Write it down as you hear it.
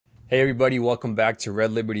Hey everybody, welcome back to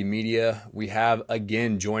Red Liberty Media. We have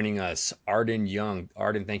again joining us Arden Young.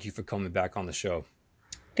 Arden, thank you for coming back on the show.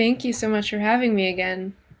 Thank you so much for having me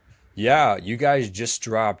again. Yeah, you guys just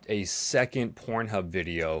dropped a second Pornhub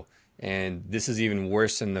video, and this is even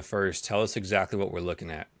worse than the first. Tell us exactly what we're looking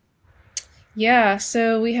at. Yeah,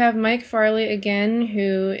 so we have Mike Farley again,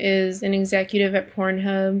 who is an executive at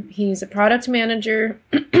Pornhub. He's a product manager.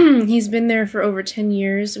 He's been there for over 10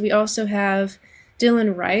 years. We also have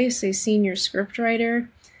Dylan Rice, a senior scriptwriter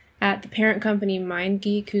at the parent company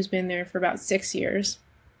MindGeek, who's been there for about 6 years.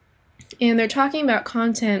 And they're talking about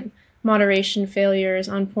content moderation failures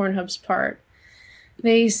on Pornhub's part.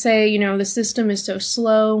 They say, the system is so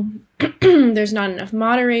slow, there's not enough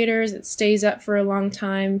moderators, it stays up for a long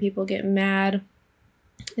time, people get mad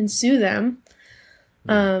and sue them.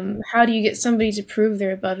 Hmm. How do you get somebody to prove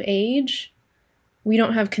they're above age? We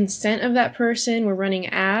don't have consent of that person. We're running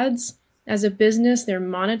ads. As a business, they're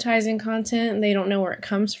monetizing content and they don't know where it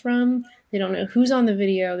comes from. They don't know who's on the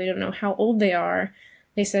video. They don't know how old they are.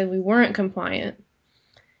 They said we weren't compliant.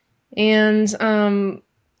 And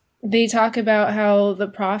they talk about how the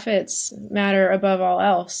profits matter above all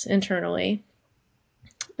else internally.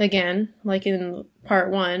 Again, like in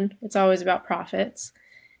part one, it's always about profits.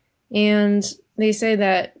 And they say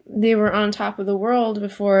that they were on top of the world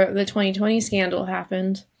before the 2020 scandal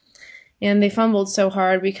happened. And they fumbled so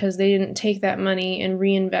hard because they didn't take that money and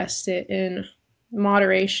reinvest it in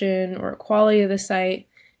moderation or quality of the site,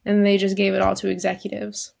 and they just gave it all to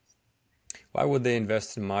executives. Why would they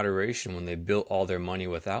invest in moderation when they built all their money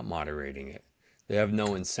without moderating it? They have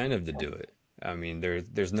no incentive to do it. I mean,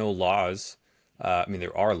 there's no laws.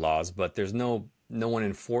 There are laws, but there's no one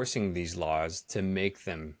enforcing these laws to make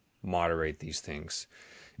them moderate these things.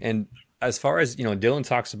 And as far as, Dylan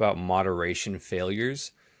talks about moderation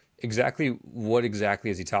failures. Exactly what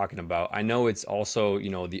exactly is he talking about? I know it's also,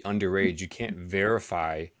 the underage. You can't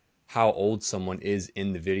verify how old someone is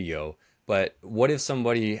in the video, but what if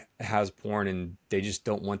somebody has porn and they just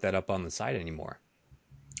don't want that up on the site anymore?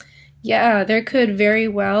 Yeah, there could very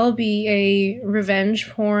well be a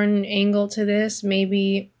revenge porn angle to this.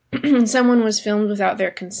 Maybe someone was filmed without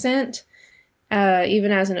their consent,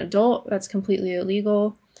 even as an adult, that's completely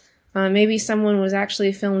illegal. Maybe someone was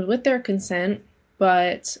actually filmed with their consent,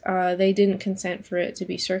 but they didn't consent for it to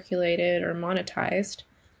be circulated or monetized.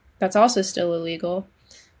 That's also still illegal.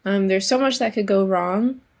 There's so much that could go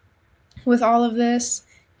wrong with all of this.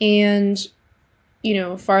 And,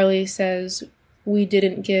 Farley says we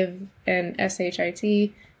didn't give an SHIT,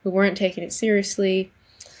 we weren't taking it seriously.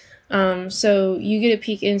 So you get a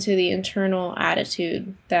peek into the internal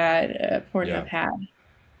attitude that Yeah. Pornhub had.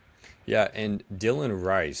 Yeah, and Dylan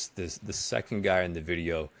Rice, the second guy in the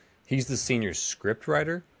video, he's the senior script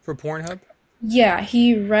writer for Pornhub. Yeah,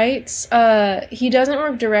 he writes. He doesn't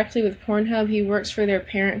work directly with Pornhub. He works for their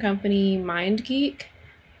parent company, MindGeek,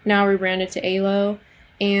 now rebranded to ALO,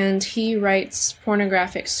 and he writes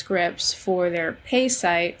pornographic scripts for their pay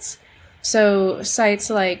sites. So sites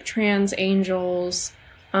like Trans Angels,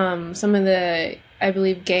 some of the, I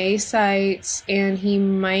believe, gay sites, and he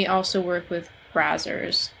might also work with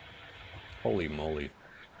Brazzers. Holy moly.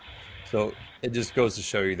 So it just goes to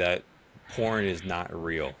show you that porn is not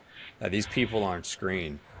real. That these people aren't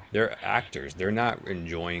screen. They're actors. They're not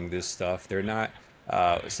enjoying this stuff. They're not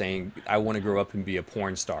saying, I want to grow up and be a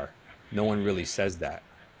porn star. No one really says that.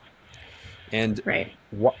 And Right.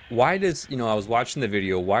 why does, I was watching the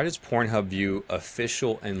video, why does Pornhub view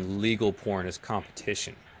official and legal porn as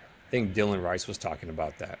competition? I think Dylan Rice was talking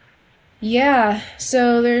about that. Yeah,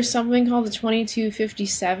 so there's something called the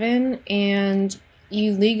 2257, and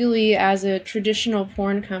you legally, as a traditional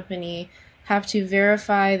porn company, have to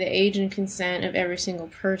verify the age and consent of every single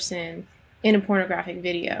person in a pornographic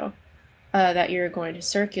video that you're going to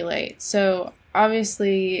circulate. So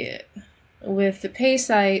obviously, with the pay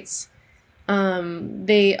sites,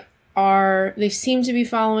 they seem to be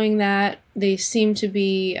following that. They seem to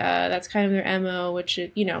be that's kind of their MO, which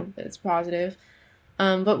it's positive.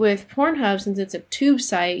 But with Pornhub, since it's a tube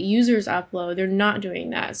site, users upload, they're not doing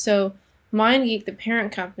that. So MindGeek, the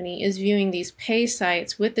parent company, is viewing these pay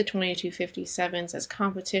sites with the 2257s as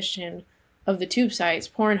competition of the tube sites,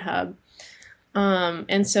 Pornhub.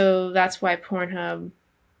 And so that's why Pornhub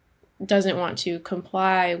doesn't want to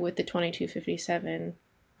comply with the 2257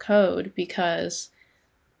 code because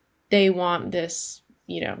they want this,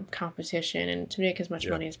 competition and to make as much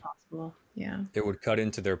Yeah. money as possible. Yeah. It would cut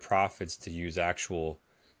into their profits to use actual,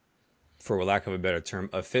 for lack of a better term,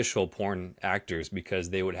 official porn actors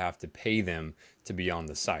because they would have to pay them to be on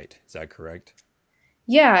the site. Is that correct?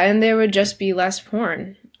 Yeah, and there would just be less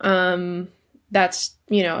porn. That's,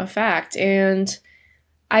 a fact. And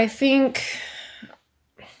I think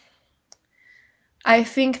I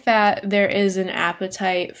think that there is an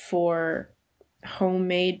appetite for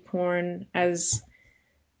homemade porn, as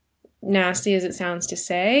nasty as it sounds to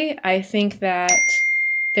say. I think that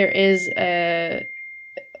there is a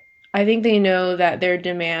I think they know that their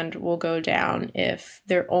demand will go down if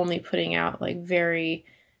they're only putting out like very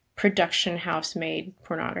production house made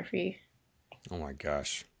pornography. Oh my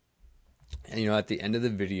gosh. And at the end of the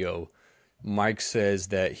video, Mike says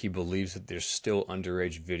that he believes that there's still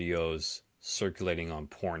underage videos circulating on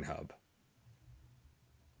Pornhub.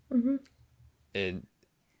 Hmm. And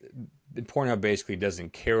Pornhub basically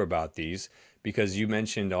doesn't care about these because you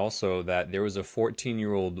mentioned also that there was a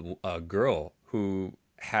 14-year-old girl who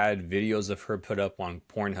had videos of her put up on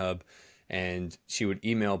Pornhub, and she would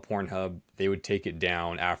email Pornhub. They would take it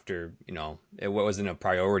down after, it wasn't a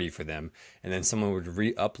priority for them. And then someone would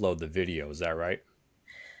re-upload the video. Is that right?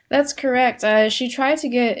 That's correct. She tried to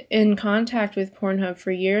get in contact with Pornhub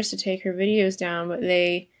for years to take her videos down, but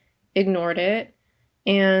they ignored it.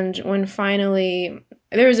 And when finally,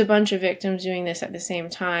 there was a bunch of victims doing this at the same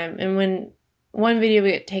time, and when one video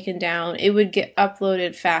would get taken down, it would get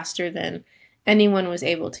uploaded faster than anyone was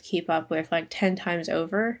able to keep up with, like 10 times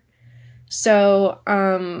over. So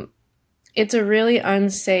it's a really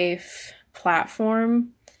unsafe platform,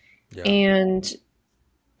 Yeah. and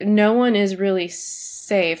no one is really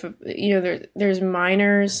safe. There's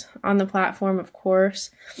minors on the platform, of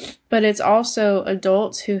course, but it's also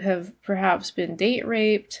adults who have perhaps been date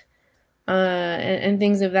raped, and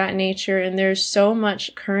things of that nature. And there's so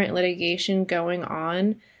much current litigation going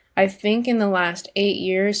on. I think in the last 8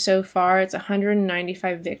 years so far, it's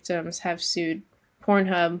 195 victims have sued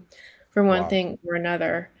Pornhub for one Wow. thing or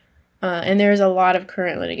another. And there's a lot of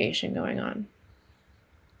current litigation going on.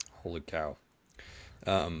 Holy cow.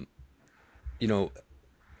 Um, you know,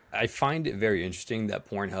 I find it very interesting that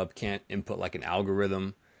Pornhub can't input like an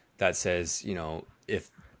algorithm that says,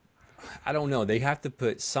 if I don't know, they have to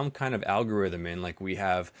put some kind of algorithm in like we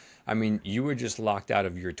have. I mean, you were just locked out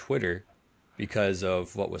of your Twitter because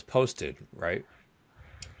of what was posted, right?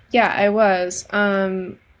 Yeah, I was.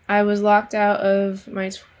 I was locked out of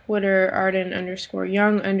my Twitter, Arden underscore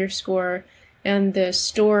Young underscore, and the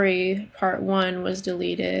story part one was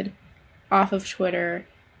deleted off of Twitter,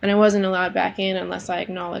 and I wasn't allowed back in unless I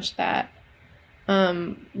acknowledged that.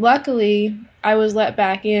 Luckily, I was let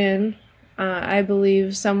back in. I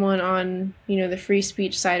believe someone on the free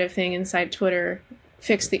speech side of thing inside Twitter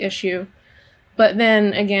fixed the issue. But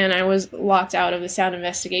then again, I was locked out of the Sound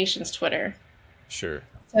Investigations Twitter. Sure.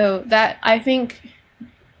 So that I think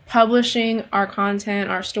publishing our content,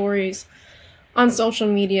 our stories on social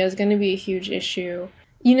media is going to be a huge issue.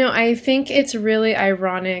 I think it's really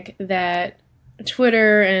ironic that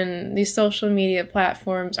Twitter and these social media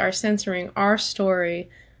platforms are censoring our story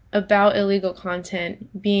about illegal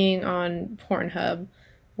content being on Pornhub,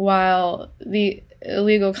 while the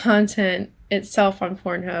illegal content itself on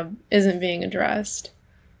Pornhub isn't being addressed.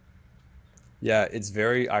 Yeah, it's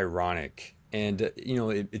very ironic. And,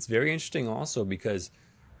 it's very interesting also because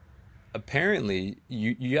apparently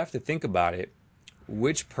you have to think about it.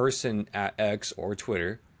 Which person at X or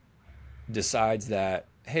Twitter decides that,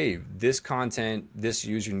 hey, this content, this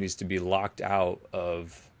user needs to be locked out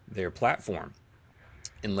of their platform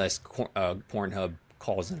unless Pornhub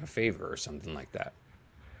calls in a favor or something like that.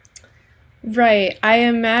 Right. I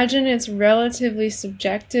imagine it's relatively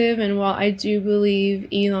subjective, and while I do believe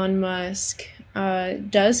Elon Musk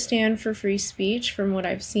does stand for free speech from what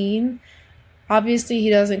I've seen, obviously he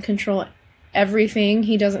doesn't control everything.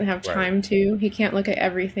 He doesn't have Right. time to. He can't look at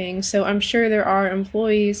everything. So I'm sure there are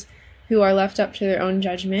employees who are left up to their own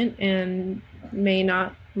judgment and may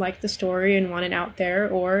not like the story and want it out there,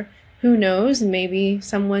 or who knows, maybe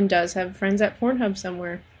someone does have friends at Pornhub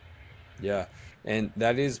somewhere. Yeah. And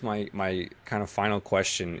that is my kind of final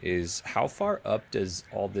question is how far up does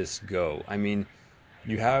all this go? I mean,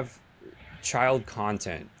 you have child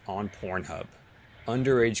content on Pornhub,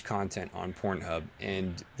 underage content on Pornhub,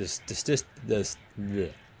 and the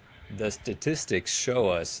statistics show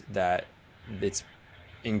us that it's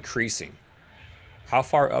increasing. How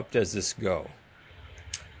far up does this go?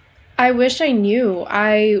 I wish I knew.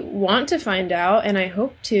 I want to find out, and I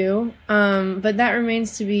hope to, but that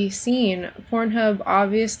remains to be seen. Pornhub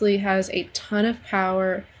obviously has a ton of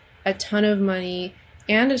power, a ton of money,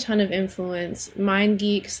 and a ton of influence.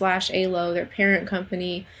 MindGeek slash ALO, their parent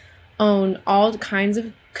company, own all kinds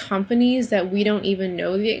of companies that we don't even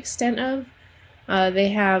know the extent of. They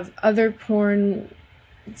have other porn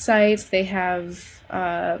sites, they have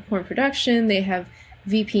porn production, they have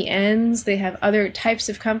VPNs, they have other types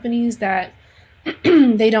of companies that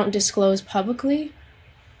they don't disclose publicly.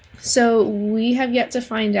 So we have yet to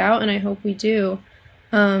find out, and I hope we do.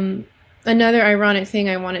 Um, Another ironic thing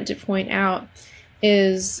I wanted to point out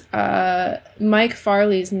is Mike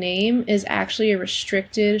Farley's name is actually a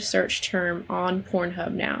restricted search term on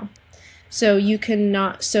Pornhub now. So you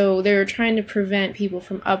cannot. So they're trying to prevent people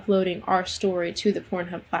from uploading our story to the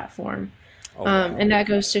Pornhub platform. Oh, wow. And that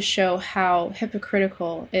goes to show how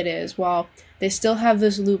hypocritical it is. While they still have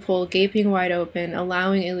this loophole gaping wide open,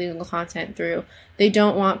 allowing illegal content through, they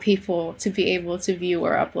don't want people to be able to view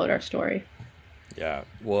or upload our story. Yeah.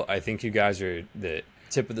 Well, I think you guys are the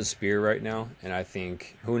tip of the spear right now. And I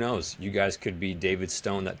think, who knows, you guys could be David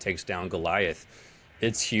Stone that takes down Goliath.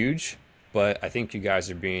 It's huge, but I think you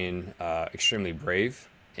guys are being extremely brave.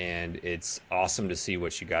 And it's awesome to see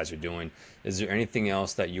what you guys are doing. Is there anything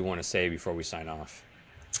else that you want to say before we sign off?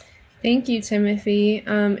 Thank you, Timothy.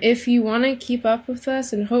 If you want to keep up with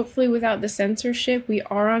us and hopefully without the censorship, we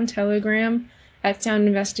are on Telegram at Sound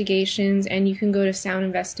Investigations, and you can go to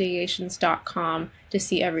soundinvestigations.com to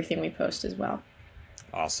see everything we post as well.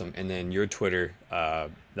 Awesome. And then your Twitter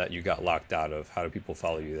that you got locked out of, how do people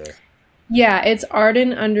follow you there? Yeah, it's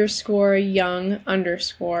Arden underscore Young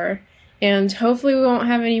underscore. And hopefully we won't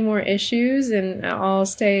have any more issues and I'll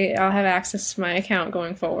have access to my account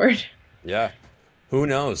going forward. Yeah. Who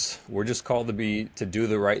knows? We're just called to do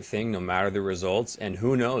the right thing no matter the results. And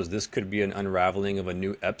who knows? This could be an unraveling of a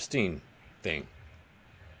new Epstein thing.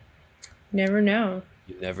 Never know.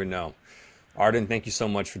 You never know. Arden, thank you so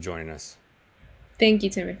much for joining us. Thank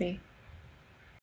you, Timothy.